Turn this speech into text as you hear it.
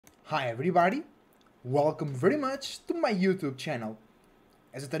Hi everybody, welcome very much to my YouTube channel.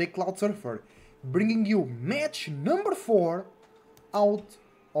 Esoteric Cloud Surfer, bringing you match number 4 out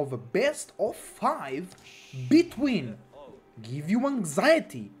of a best of 5 between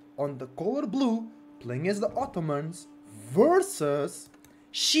GiveUAnxiety on the color blue, playing as the Ottomans, versus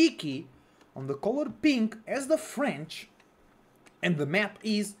Shiki on the color pink as the French. And the map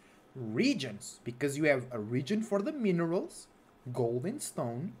is regions, because you have a region for the minerals, gold and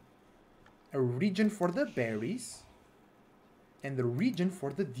stone, a region for the berries, and a region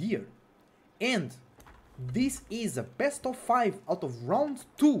for the deer. And this is a best of 5 out of round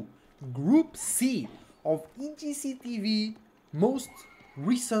 2, Group C of EGCTV most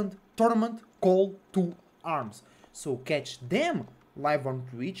recent tournament Call to Arms. So catch them live on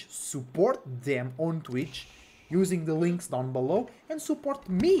Twitch, support them on Twitch using the links down below, and support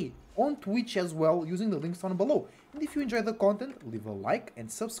me on Twitch as well using the links down below. And if you enjoy the content, leave a like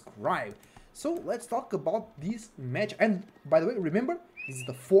and subscribe. So let's talk about this match. And by the way, remember, this is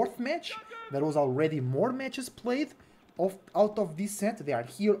the 4th match. There was already more matches played out of this set. They are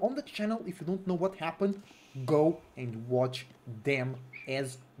here on the channel. If you don't know what happened, go and watch them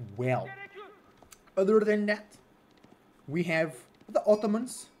as well. Other than that, we have the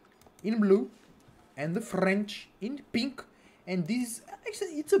Ottomans in blue and the French in pink. And this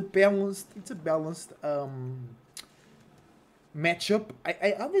actually it's a balanced matchup.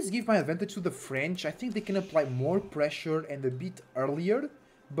 I always give my advantage to the French. I think they can apply more pressure and a bit earlier,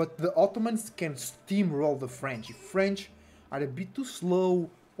 but the Ottomans can steamroll the French. If French are a bit too slow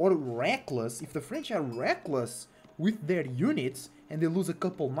or reckless, if the French are reckless with their units and they lose a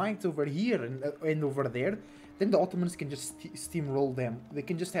couple knights over here and over there, then the Ottomans can just steamroll them. They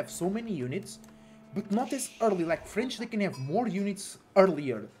can just have so many units, but not as early. Like French, they can have more units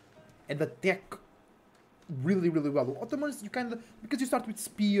earlier and attack really well. Ottomans, you kind of, because you start with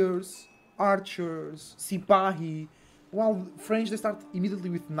spears, archers, sipahi, while French, they start immediately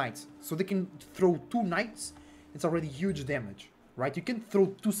with knights. So they can throw 2 knights, it's already huge damage, right? You can throw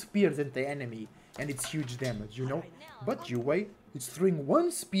 2 spears at the enemy and it's huge damage, you know? But GiveUA, it's throwing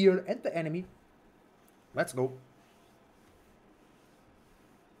 1 spear at the enemy. Let's go.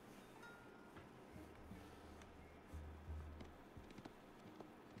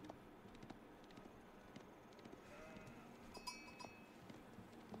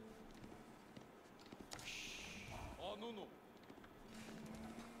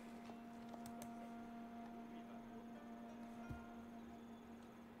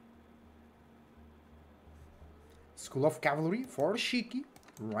 School of Cavalry for Shiki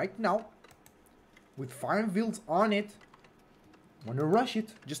right now, with 5 builds on it. Wanna rush it?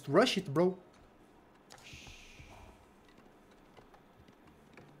 Just rush it, bro.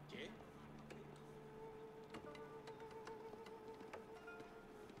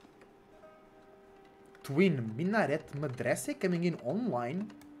 Twin Minaret Madrasa coming in online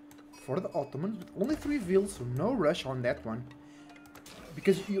for the Ottomans with only 3 builds, so no rush on that one.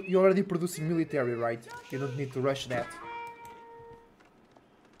 Because you're already producing military, right? You don't need to rush that.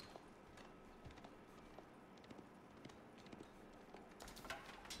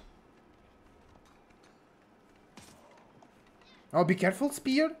 Oh, be careful,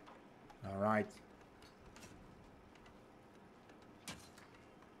 spear. Alright.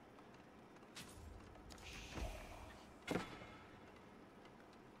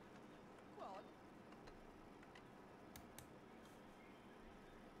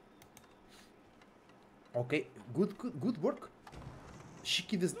 Okay, good work.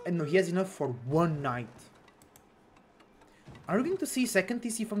 Shiki does, and no, he has enough for 1 knight. Are we going to see second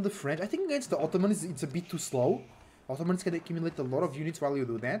TC from the French? I think against the Ottomans it's a bit too slow. Ottomans can accumulate a lot of units while you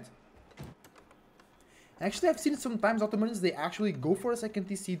do that. Actually, I've seen sometimes Ottomans, they actually go for a second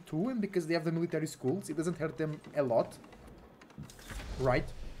TC too, and because they have the military schools, it doesn't hurt them a lot. Right?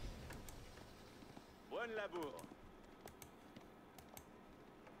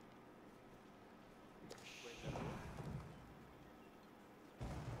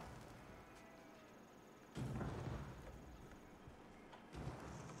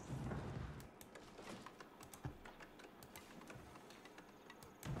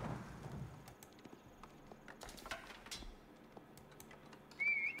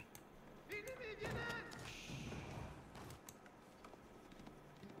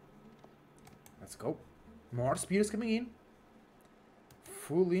 Let's go. More spears coming in.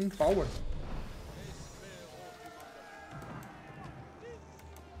 Full in power.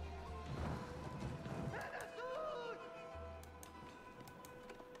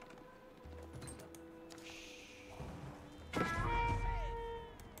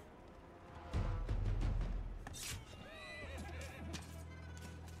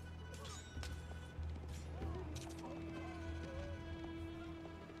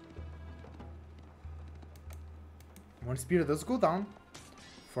 One spear does go down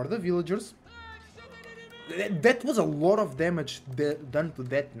for the villagers. That was a lot of damage done to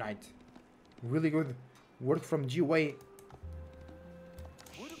that knight. Really good work from GiveUA.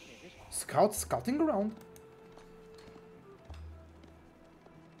 Scouting around.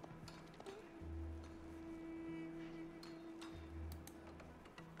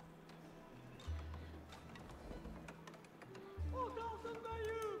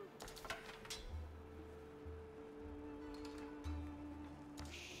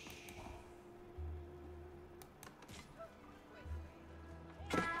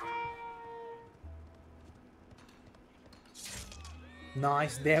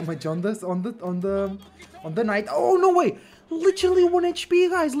 Nice damage on the knight. Oh no way! Literally 1 HP,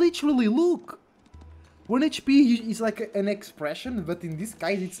 guys. Literally, look. 1 HP is like an expression, but in this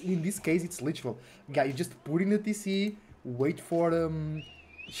case it's literal. Yeah, you just put in the TC, wait for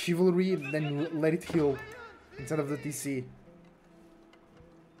chivalry, and then let it heal instead of the TC.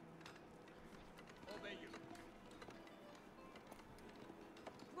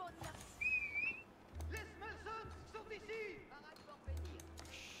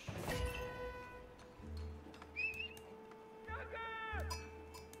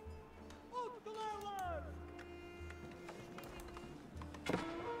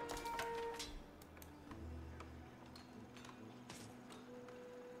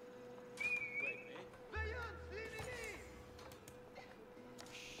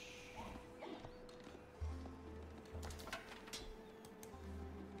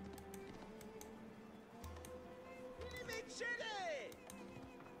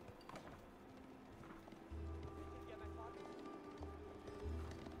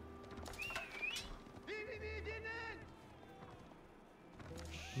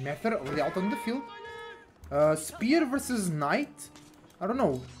 Method already out on the field. Spear versus Knight. I don't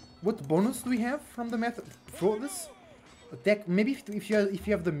know. What bonus do we have from the method for this? Attack. Maybe if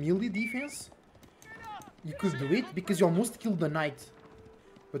you have the melee defense, you could do it because you almost killed the Knight.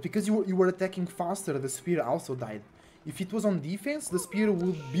 But because you were attacking faster, the spear also died. If it was on defense, the spear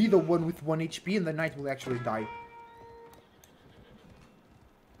would be the one with 1 HP and the Knight will actually die.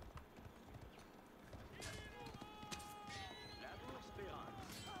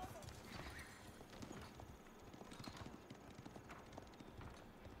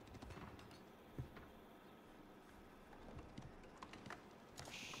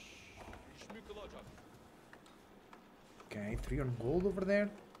 Okay, 3 on gold over there.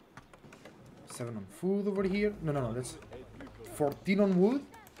 7 on food over here. No, that's 14 on wood.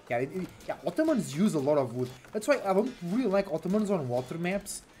 Yeah, yeah, Ottomans use a lot of wood. That's why I don't really like Ottomans on water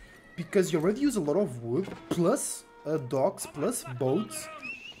maps, because you already use a lot of wood, plus docks, plus boats,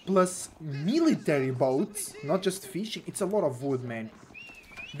 plus military boats, not just fishing. It's a lot of wood, man.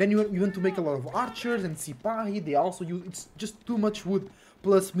 Then you want to make a lot of archers and sipahi. They also use. It's just too much wood.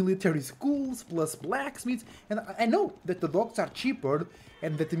 Plus military schools, plus blacksmiths. And I know that the docks are cheaper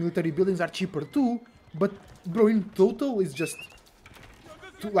and that the military buildings are cheaper too. But bro, in total, it's just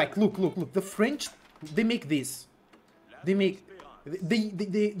like look. The French, they make this. They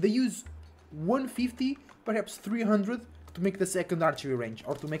use 150, perhaps 300 to make the second archery range,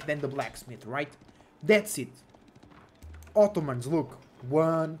 or to make then the blacksmith, right? That's it. Ottomans, look.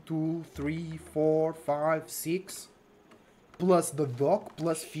 1, 2, 3, 4, 5, 6. Plus the dock,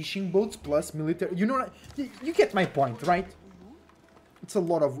 plus fishing boats, plus military. You know, you get my point, right? It's a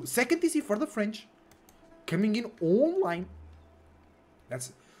lot of... Second TC for the French. Coming in online.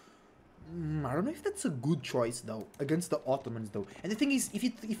 That's... I don't know if that's a good choice, though. Against the Ottomans, though. And the thing is, if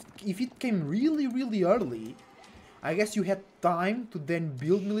it came really early, I guess you had time to then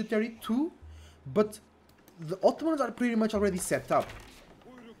build military too. But the Ottomans are pretty much already set up.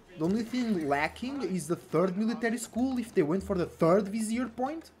 The only thing lacking is the third military school if they went for the third vizier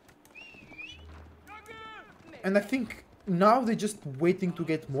point. And I think now they're just waiting to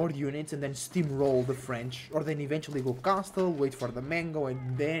get more units and then steamroll the French. Or then eventually go castle, wait for the mango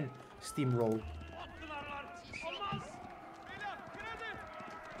and then steamroll.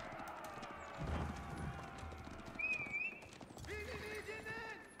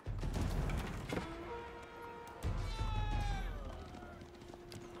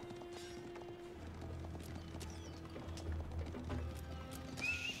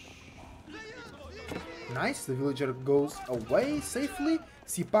 Nice, the villager goes away safely.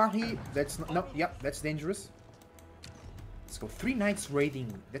 Sipahi, that's not, no, yeah, that's dangerous. Let's go. 3 knights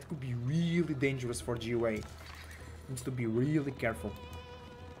raiding. That could be really dangerous for GiveUA. Needs to be really careful.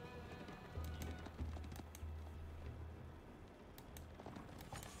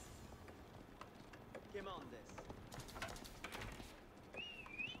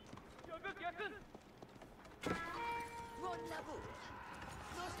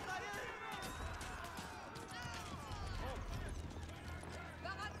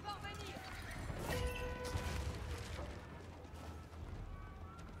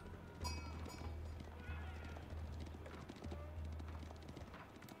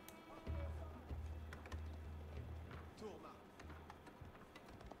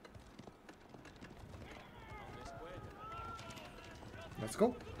 Let's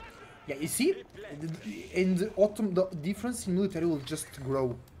go. Yeah, you see, in the autumn, the difference in military will just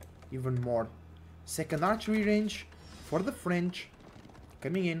grow even more. Second archery range for the French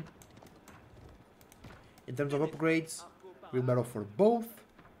coming in. In terms of upgrades, wheelbarrow for both.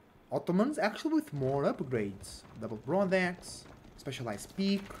 Ottomans actually with more upgrades. Double broadaxe, specialized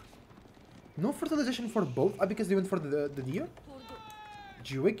peak. No fertilization for both, because they went for the deer.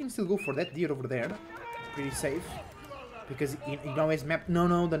 GiveUA can still go for that deer over there. Pretty safe. Because in always map,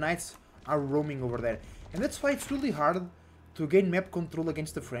 no, the knights are roaming over there. And that's why it's really hard to gain map control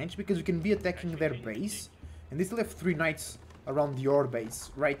against the French, because you can be attacking their base, and they still have 3 knights around your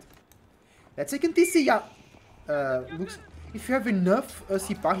base, right? That second TC, yeah, looks, if you have enough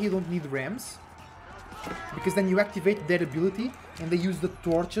Sipahi, you don't need rams, because then you activate their ability, and they use the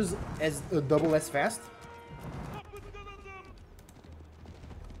torches as double as fast.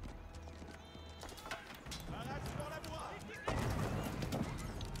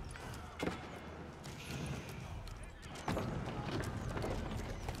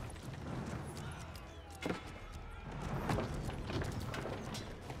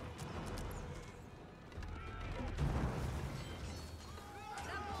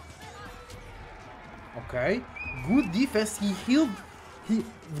 Okay, good defense. He healed.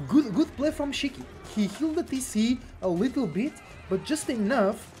 Good play from Shiki. He healed the TC a little bit, but just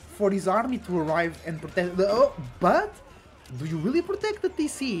enough for his army to arrive and protect the. Oh, but do you really protect the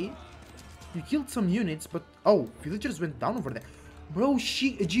TC? You killed some units, but oh, villagers went down over there, bro.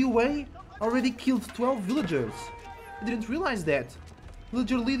 GiveUA already killed 12 villagers. I didn't realize that.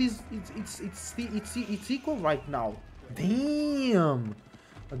 Villager lead is it's equal right now. Damn,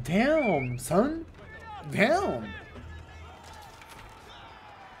 damn, son. Damn!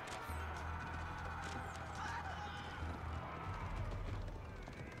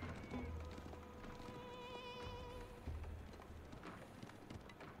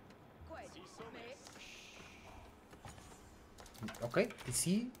 Okay,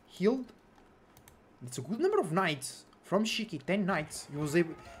 TC healed. It's a good number of knights from Shiki. 10 knights.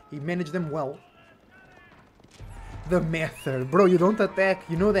 He managed them well. The method, bro. You don't attack.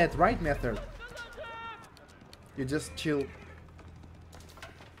 You know that, right, method? You just chill.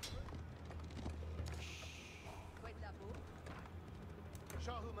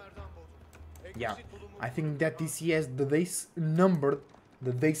 Yeah, I think that TC has the days numbered,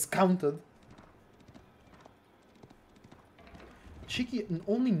 the days counted. Shiki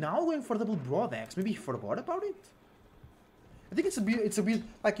only now going for double broadaxe. Maybe he forgot about it. I think it's a bit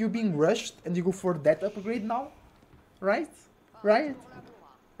like you're being rushed and you go for that upgrade now, right? Right?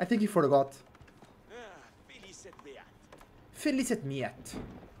 I think he forgot. Felicet Miat.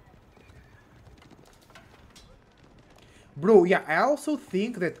 Bro, yeah, I also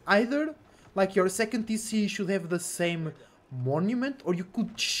think that either like your second TC should have the same monument, or you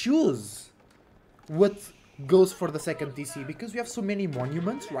could choose what goes for the second TC, because we have so many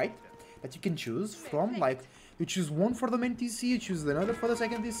monuments, right, that you can choose from. Like, you choose one for the main TC, you choose another for the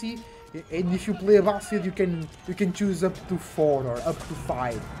second TC, and if you play a Battlefield, you can choose up to 4 or up to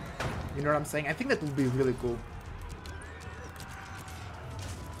 5. You know what I'm saying? I think that would be really cool.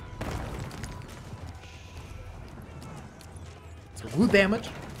 Good damage.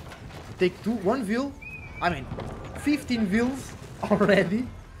 Take 1 vil. I mean, 15 vils already.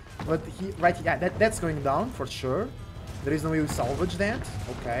 But yeah, that's going down for sure. There is no way to salvage that.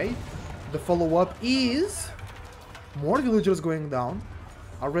 Okay. The follow-up is more villagers going down.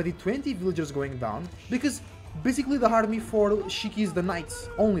 Already 20 villagers going down. Because basically the army for Shiki is the knights.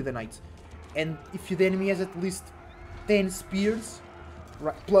 Only the knights. And if the enemy has at least 10 spears,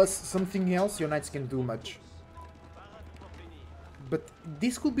 right, plus something else, your knights can do much. But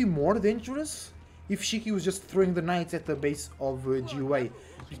this could be more dangerous if Shiki was just throwing the knights at the base of GiveUA,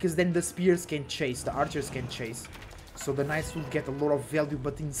 because then the spears can chase, the archers can chase. So the knights will get a lot of value,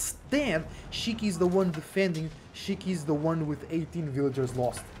 but instead, Shiki is the one defending, Shiki is the one with 18 villagers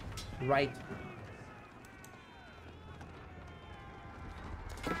lost, right?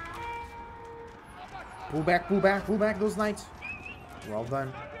 Pull back, pull back, pull back those knights. Well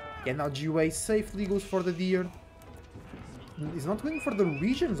done. Yeah, now GiveUA safely goes for the deer. He's not going for the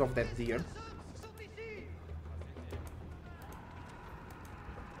regions of that deer.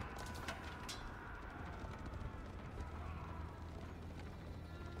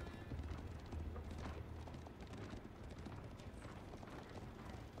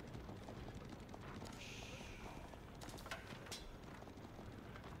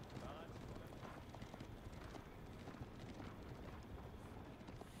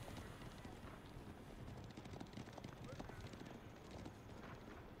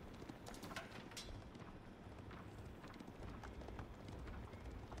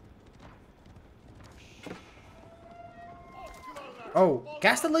 Oh,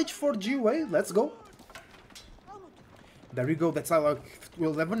 Castle Age for GiveUA, let's go. There we go, that's like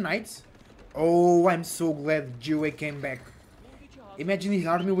 11 knights. Oh, I'm so glad GiveUA came back. Imagine his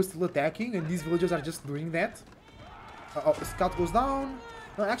army was still attacking and these villagers are just doing that. Oh, Scout goes down.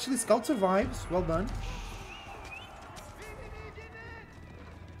 No, actually Scout survives, well done.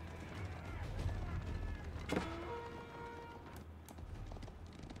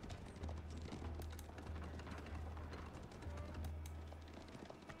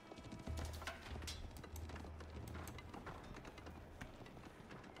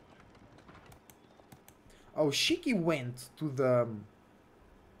 Oh, Shiki went to the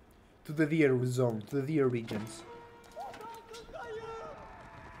deer zone, to the deer regions.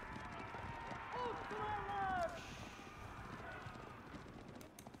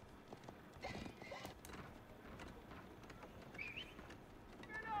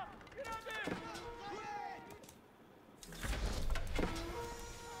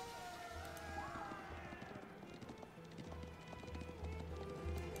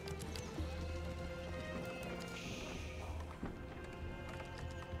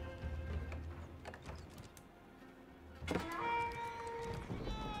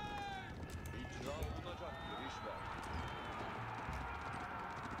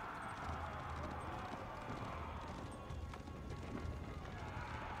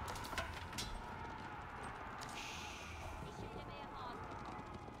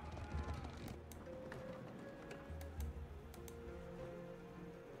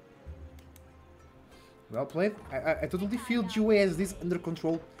 Well played. I totally feel GiveUA has this under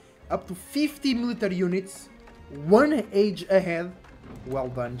control. Up to 50 military units, 1 age ahead. Well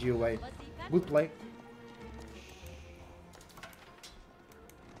done, GiveUA. Good play.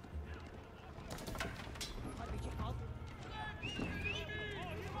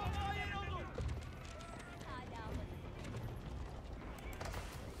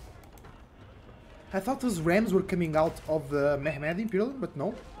 I thought those rams were coming out of the Mehmed Imperial, but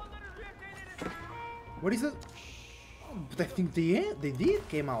no. What is it? Oh, but I think they did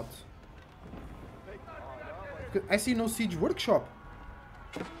came out. I see no siege workshop.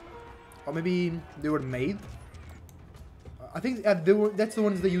 Or maybe they were made. I think that's the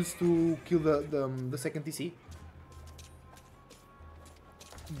ones they used to kill the second TC.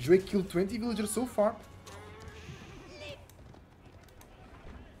 Drake killed 20 villagers so far.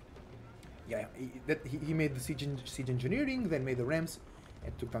 Yeah, he made the siege engineering, then made the rams,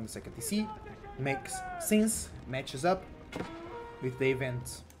 and took down the second TC. Makes sense, matches up with the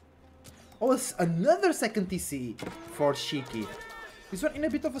event. Oh, it's another second TC for Shiki. This one in a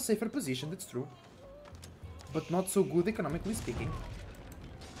bit of a safer position, that's true. But not so good economically speaking.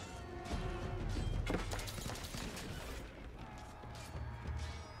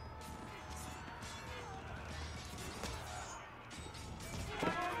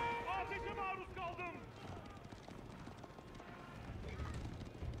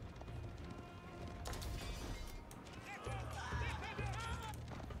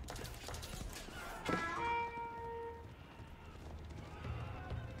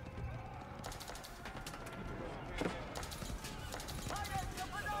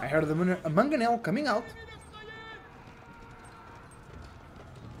 I heard a mangonel coming out.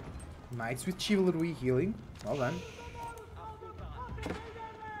 Knights with chivalry healing. Well done.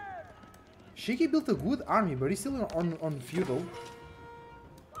 Shiki built a good army, but he's still on feudal.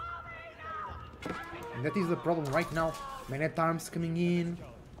 And that is the problem right now. Men-at-Arms coming in.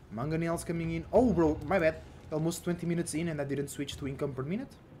 Mangonels coming in. Oh, bro, my bad. Almost 20 minutes in and I didn't switch to income per minute.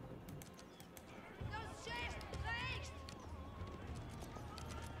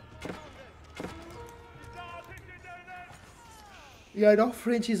 Yeah, I know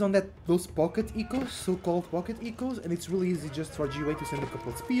French is on those pocket ecos, so-called pocket ecos, and it's really easy just for GiveUA to send a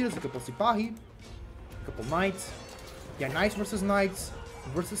couple of spears, a couple of sipahi, a couple knights. Yeah, knights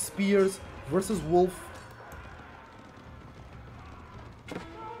versus spears versus wolf.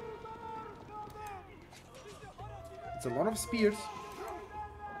 It's a lot of spears.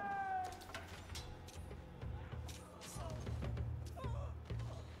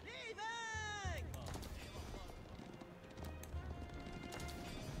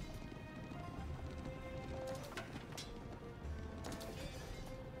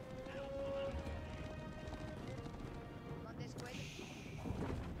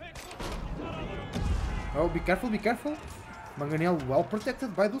 Oh, be careful, be careful. Mangonel well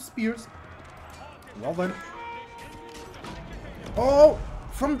protected by those spears. Well done. Oh,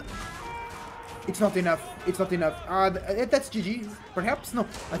 it's not enough. It's not enough. That's GG. Perhaps? No.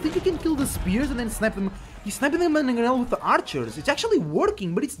 I think you can kill the spears and then snipe them. He's sniping the Mangonel with the archers. It's actually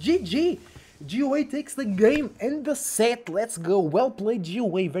working, but it's GG. GiveUA takes the game and the set. Let's go. Well played,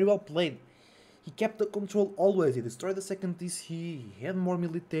 GiveUA. Very well played. He kept the control always. He destroyed the second TC. He had more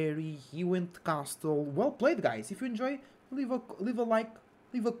military. He went castle. Well played, guys. If you enjoy, leave a like,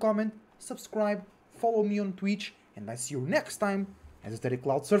 leave a comment, subscribe, follow me on Twitch, and I see you next time as a Steady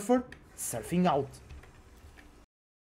Cloud Surfer surfing out.